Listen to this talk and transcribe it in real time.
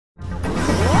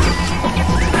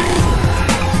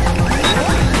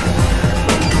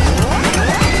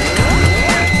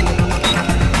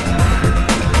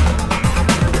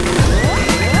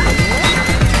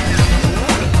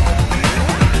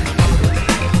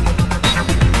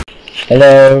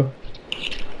Hello.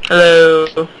 Hello.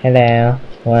 Hello.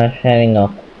 We're setting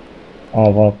up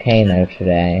our volcano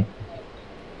today.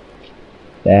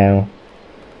 So,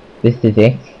 this is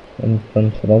it in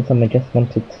front of us, and we just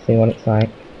wanted to see what it's like.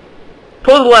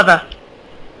 Pull the lever.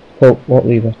 Pull what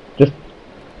lever? Just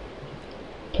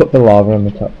put the lava on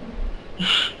the top.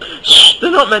 Shh,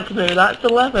 they're not meant to move. That's the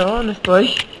lever,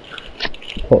 honestly.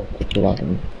 Put the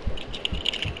lava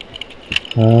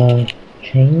on.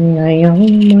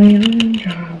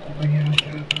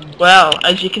 Well,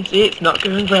 as you can see, it's not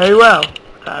going very well.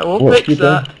 I will What fix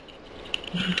that.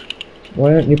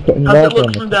 Why aren't you putting How's lava it look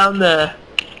on the from top? down there?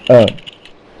 Oh,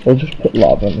 we'll just put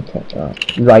lava on the top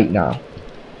right now.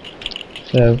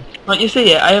 So, Can't you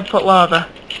see it? I have put lava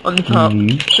on the top.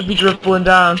 Should be dribbling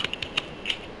down.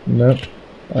 Nope,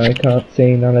 I can't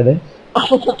see none of this.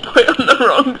 Oh, put it on the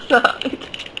wrong side.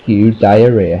 You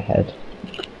diarrhea head.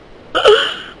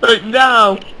 Right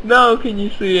now, can you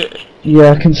see it?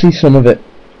 Yeah, I can see some of it.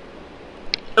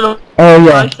 Oh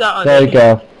yeah, there we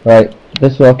go. Right,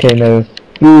 this volcano,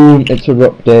 boom, it's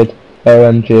erupted.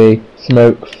 OMG,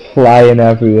 smoke flying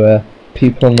everywhere.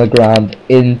 People on the ground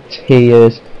in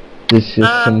tears. There's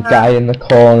just some guy in the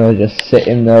corner just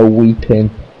sitting there weeping,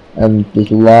 and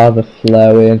there's lava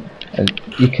flowing, and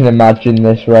you can imagine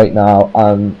this right now,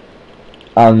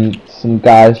 and some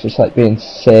guys just like being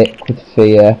sick with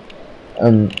fear,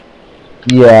 and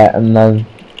yeah, and then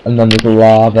there's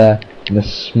lava, and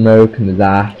there's smoke, and there's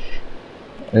ash,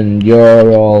 and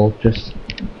you're all just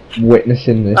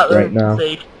witnessing this right now.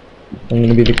 I'm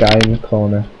gonna be the guy in the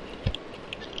corner.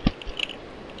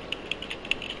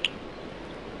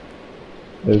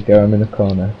 There we go, I'm in the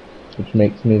corner, which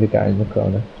makes me the guy in the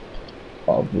corner.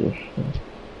 Obviously.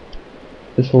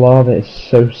 This lava is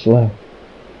so slow.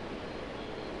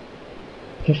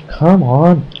 Just come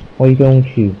on, why are you going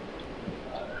to?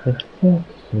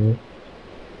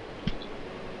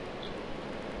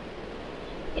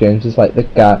 James is like the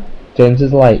guy. James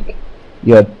is like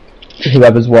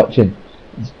whoever's watching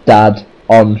his dad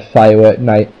on firework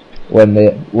night when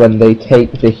they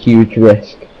take the huge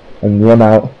risk and run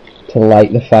out to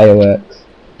light the fireworks,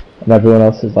 and everyone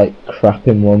else is like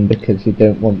crapping one because you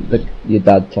don't want your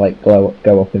dad to like go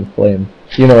up in flames.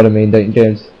 You know what I mean, don't you,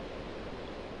 James?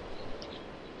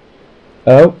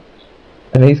 Oh,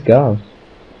 and he's gone.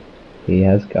 He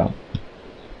has gone.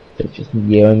 So it's just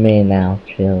you and me now,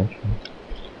 children.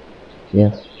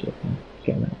 Yes, children.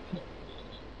 Get out.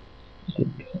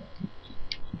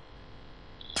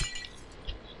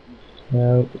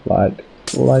 No,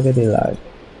 laggedy lag.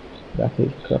 That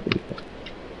is copy.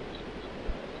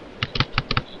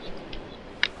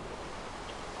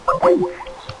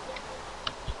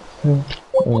 So,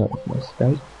 oh, that was my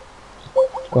mistake.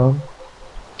 Gone.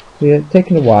 So yeah, it's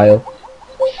taking a while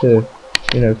to,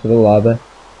 for the lava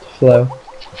to flow.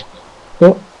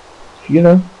 But,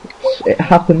 it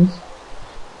happens.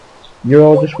 You're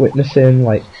all just witnessing,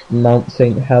 like, Mount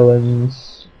St.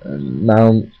 Helens,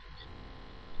 and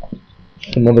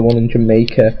some other one in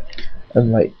Jamaica,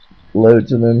 and, like,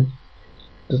 loads of them.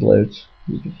 There's loads.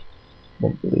 You just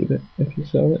won't believe it if you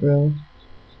saw it, really.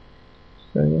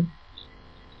 So, yeah.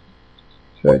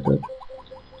 It's very good.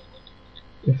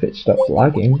 If it stops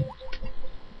lagging,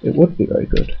 it would be very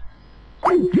good.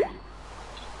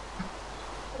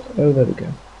 Oh, there we go.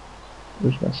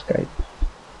 Where's my Skype?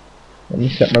 Let me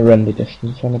set my render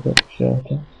distance on a bit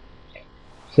shorter.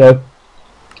 So,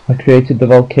 I created the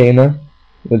volcano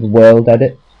with world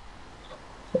edit.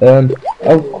 I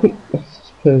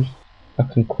suppose I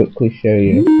can quickly show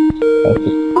you how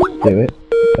to do it.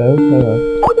 Oh,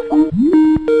 hello.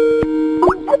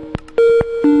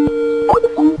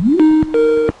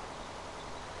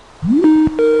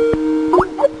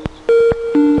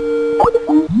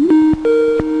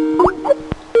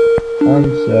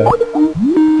 Answer.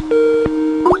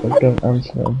 Oh, don't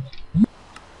answer them.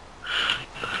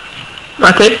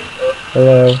 Okay.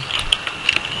 Hello.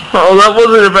 Oh, that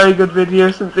wasn't a very good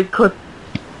video since it cut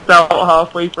out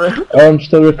halfway through. Oh, I'm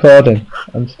still recording.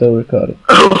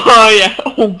 Oh yeah,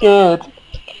 oh good.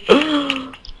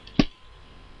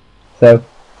 So,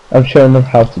 I'm showing them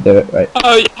how to do it, right?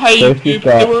 Oh, hey so YouTube,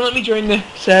 it won't let me join the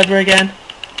server again.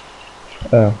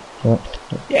 Oh, what?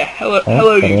 Yeah, hello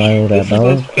YouTube, this is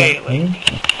us failing.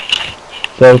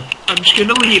 So, I'm just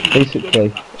gonna leave now.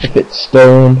 Basically, if it's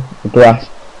stone or glass,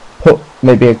 put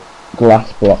maybe a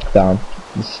glass block down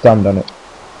and stand on it.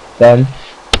 Then,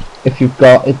 if you've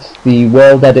got, it's the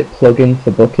World Edit plugin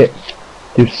for Bucket,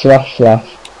 do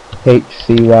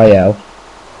 //HCYL,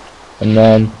 and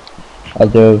then I'll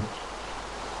do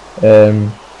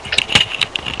stone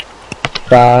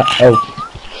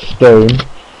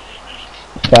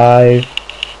 5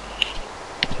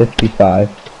 55.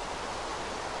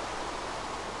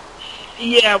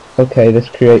 Yeah. Okay, this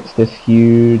creates this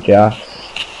huge ass,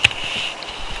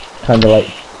 kind of like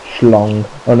schlong.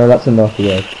 Oh no, that's a naughty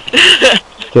word.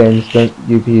 James, don't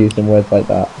you be using words like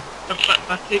that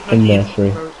in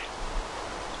nursery.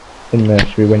 In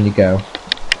nursery when you go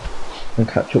and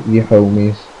catch up with your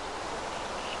homies,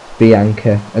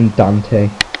 Bianca and Dante,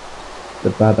 the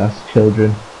badass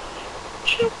children,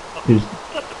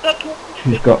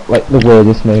 who's got like the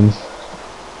weirdest names.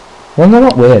 Well, they're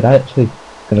not weird. I actually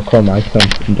gonna call my son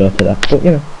and daughter that, but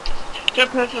you know. That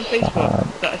person on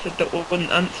Facebook that I said that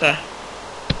wouldn't answer.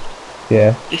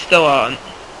 Yeah. They still aren't.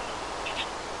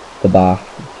 The bar.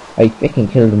 I fucking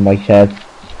killed him myself.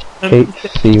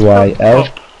 HCYL.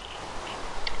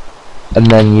 And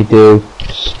then you do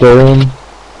stone,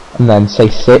 and then say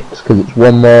 6 because it's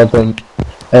one more than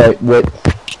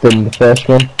width than the first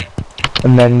one.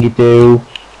 And then you do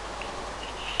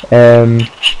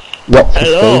what's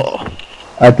his face?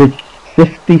 I did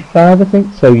 55, I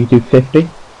think. So you do 50,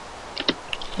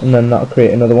 and then that'll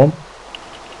create another one.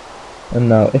 And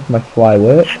now, if my fly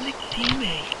works, can they see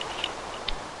me?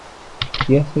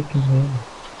 Yes, they can hear me.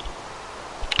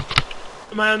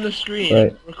 Am I on the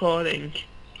screen recording?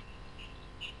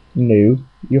 No,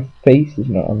 your face is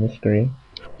not on the screen.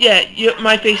 Yeah,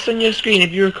 my face on your screen.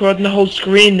 If you're recording the whole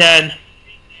screen, then.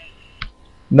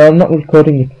 No, I'm not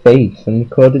recording your face. I'm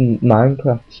recording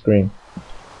Minecraft screen.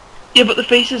 Yeah, but the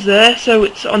face is there, so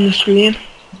it's on the screen.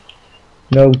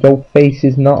 No, your face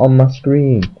is not on my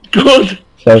screen. Good.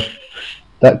 So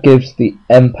that gives the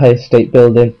Empire State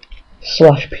Building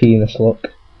 / penis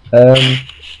look.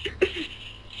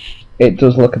 It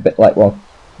does look a bit like one.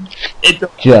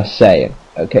 Just saying.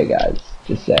 Okay, guys,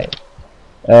 just saying.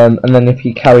 And then if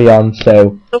you carry on,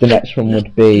 so the next one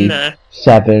would be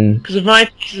 7. Because if my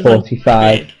face is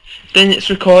 45. Then it's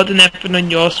recording everything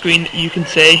on your screen that you can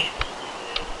see.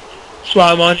 So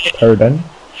I'm on it. Hold on.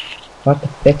 What the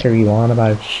fuck are you on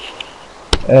about?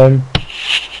 And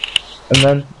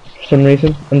then for some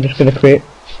reason I'm just gonna create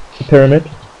a pyramid.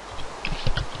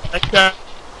 Like that's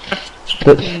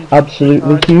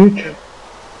absolutely huge.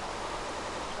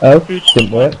 Oh,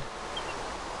 didn't work.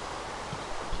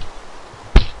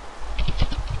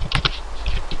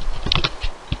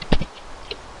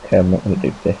 Okay, I'm not gonna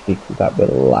do 50 because that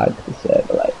will lag the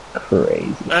server like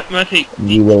crazy.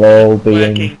 You will all be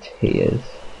in tears.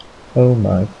 Oh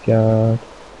my god.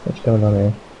 What's going on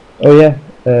here? Oh yeah,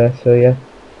 so yeah.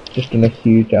 Just in a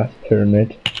huge ass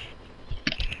pyramid.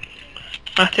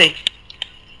 Matty.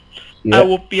 Yep. I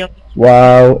will be on.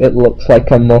 Wow, it looks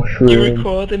like a mushroom. You're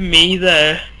recording me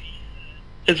there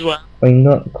as well. I'm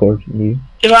not recording you.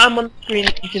 If I'm on the screen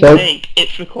you can see,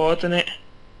 it's recording it.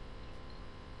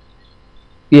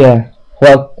 Yeah,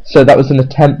 well, so that was an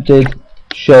attempted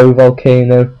show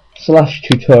volcano /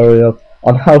 tutorial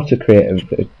on how to create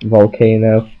a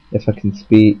volcano, if I can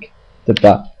speak.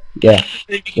 Yeah.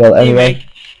 Well, anyway,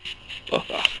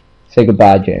 say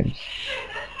goodbye, James.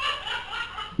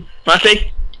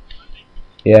 Matty?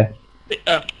 Yeah.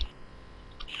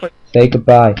 Say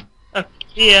goodbye.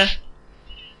 See ya.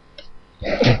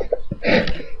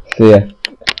 See ya.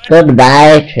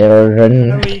 Goodbye,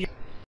 children.